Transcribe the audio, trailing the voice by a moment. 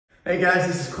Hey guys,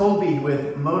 this is Colby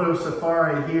with Moto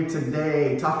Safari here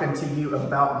today, talking to you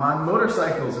about my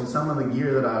motorcycles and some of the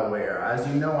gear that I wear. As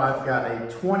you know, I've got a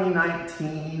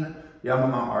 2019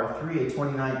 Yamaha R3, a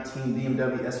 2019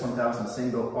 BMW S1000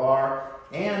 single R,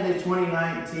 and a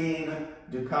 2019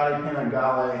 Ducati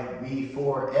Panigale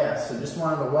V4S. So just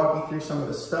wanted to walk you through some of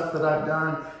the stuff that I've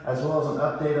done, as well as an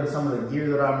update on some of the gear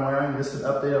that I'm wearing, just an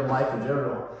update on life in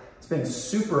general. It's been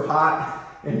super hot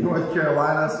in North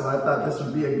Carolina, so I thought this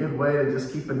would be a good way to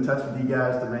just keep in touch with you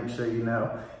guys to make sure you know,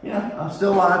 I'm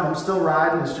still alive, I'm still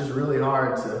riding. It's just really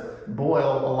hard to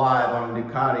boil alive on a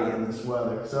Ducati in this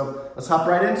weather. So let's hop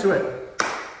right into it.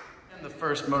 And the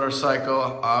first motorcycle,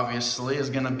 obviously,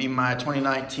 is gonna be my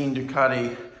 2019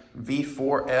 Ducati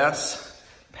V4S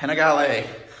Panigale.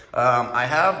 I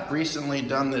have recently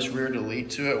done this rear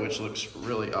delete to it, which looks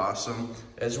really awesome,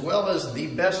 as well as the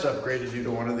best upgrade to do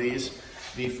to one of these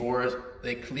V4s,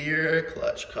 the clear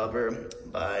clutch cover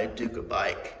by Duca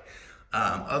Bike.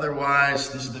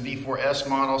 Otherwise, this is the V4S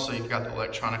model, so you've got the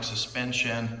electronic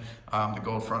suspension, the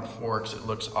gold front forks. It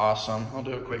looks awesome. I'll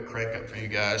do a quick crank up for you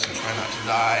guys and try not to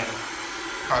die.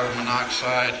 Carbon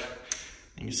monoxide.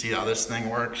 You can see how this thing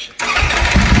works.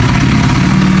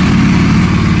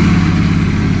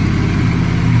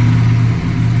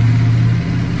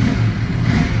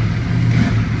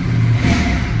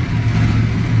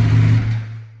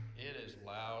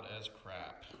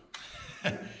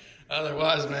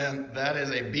 Otherwise, man, that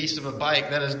is a beast of a bike.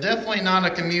 That is definitely not a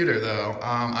commuter, though.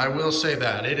 I will say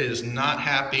that. It is not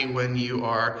happy when you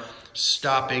are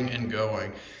stopping and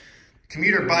going.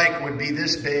 Commuter bike would be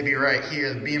this baby right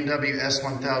here, the BMW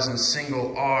S1000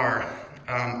 single R.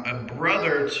 A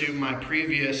brother to my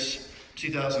previous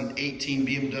 2018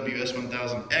 BMW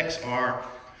S1000 XR.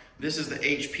 This is the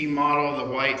HP model,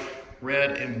 the white,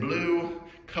 red, and blue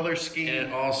color scheme. And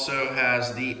it also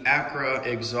has the Acura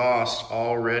exhaust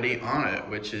already on it,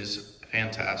 which is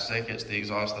fantastic. It's the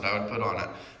exhaust that I would put on it.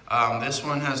 This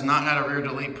one has not had a rear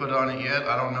delete put on it yet.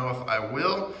 I don't know if I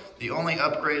will. The only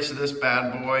upgrades to this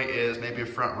bad boy is maybe a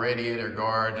front radiator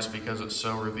guard, just because it's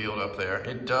so revealed up there.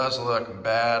 It does look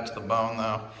bad to the bone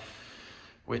though,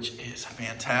 which is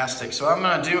fantastic. So I'm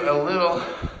gonna do a little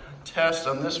test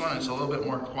on this one. It's a little bit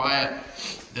more quiet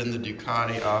than the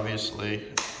Ducati, obviously.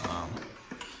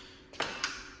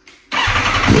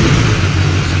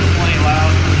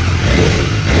 Loud.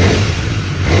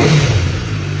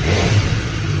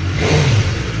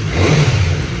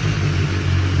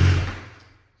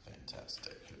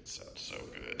 Fantastic. It sounds so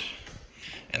good.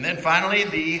 And then finally,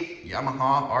 the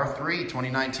Yamaha R3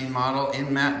 2019 model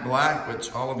in matte black,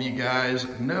 which all of you guys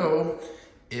know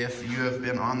if you have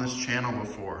been on this channel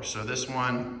before. So this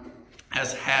one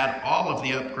has had all of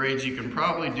the upgrades you can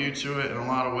probably do to it in a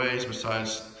lot of ways,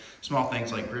 besides small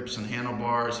things like grips and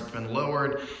handlebars. It's been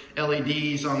lowered.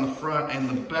 LEDs on the front and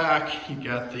the back. You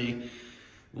got the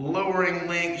lowering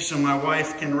link so my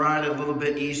wife can ride it a little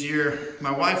bit easier. My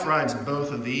wife rides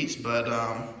both of these, but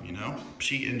you know,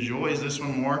 she enjoys this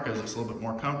one more because it's a little bit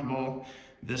more comfortable.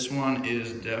 This one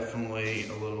is definitely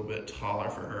a little bit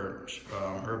taller for her,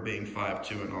 her being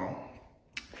 5'2" and all.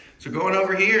 So going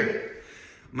over here,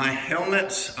 my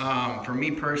helmets, for me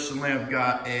personally, I've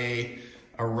got a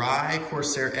Rye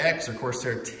Corsair X or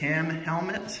Corsair 10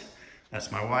 helmet.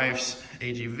 That's my wife's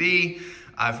AGV.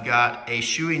 I've got a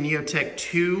Shui Neotech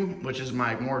 2, which is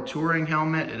my more touring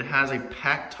helmet. It has a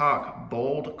Pack-Talk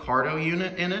Bold Cardo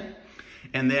unit in it.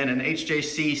 And then an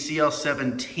HJC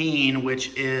CL17,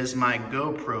 which is my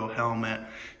GoPro helmet,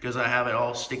 because I have it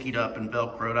all stickied up and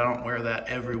Velcroed. I don't wear that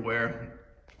everywhere.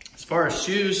 As far as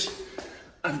shoes,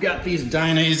 I've got these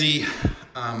Dainese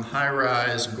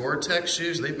high-rise Gore-Tex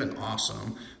shoes. They've been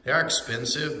awesome. They are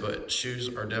expensive, but shoes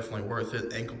are definitely worth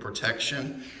it. Ankle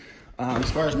protection.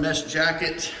 As far as mesh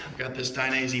jacket, I've got this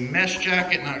Dainese mesh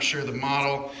jacket, not sure the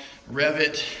model.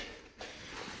 Revit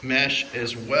mesh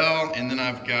as well. And then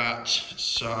I've got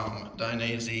some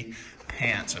Dainese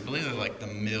pants. I believe they're like the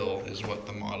Mill is what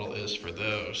the model is for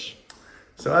those.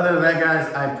 So other than that,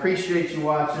 guys, I appreciate you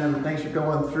watching. Thanks for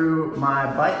going through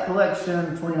my bike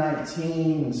collection,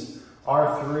 2019's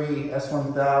R3,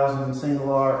 S1000,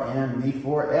 single R, and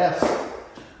V4S.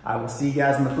 I will see you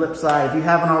guys on the flip side. If you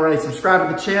haven't already, subscribe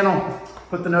to the channel,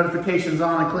 put the notifications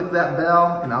on, and click that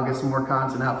bell, and I'll get some more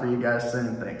content out for you guys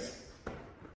soon. Thanks.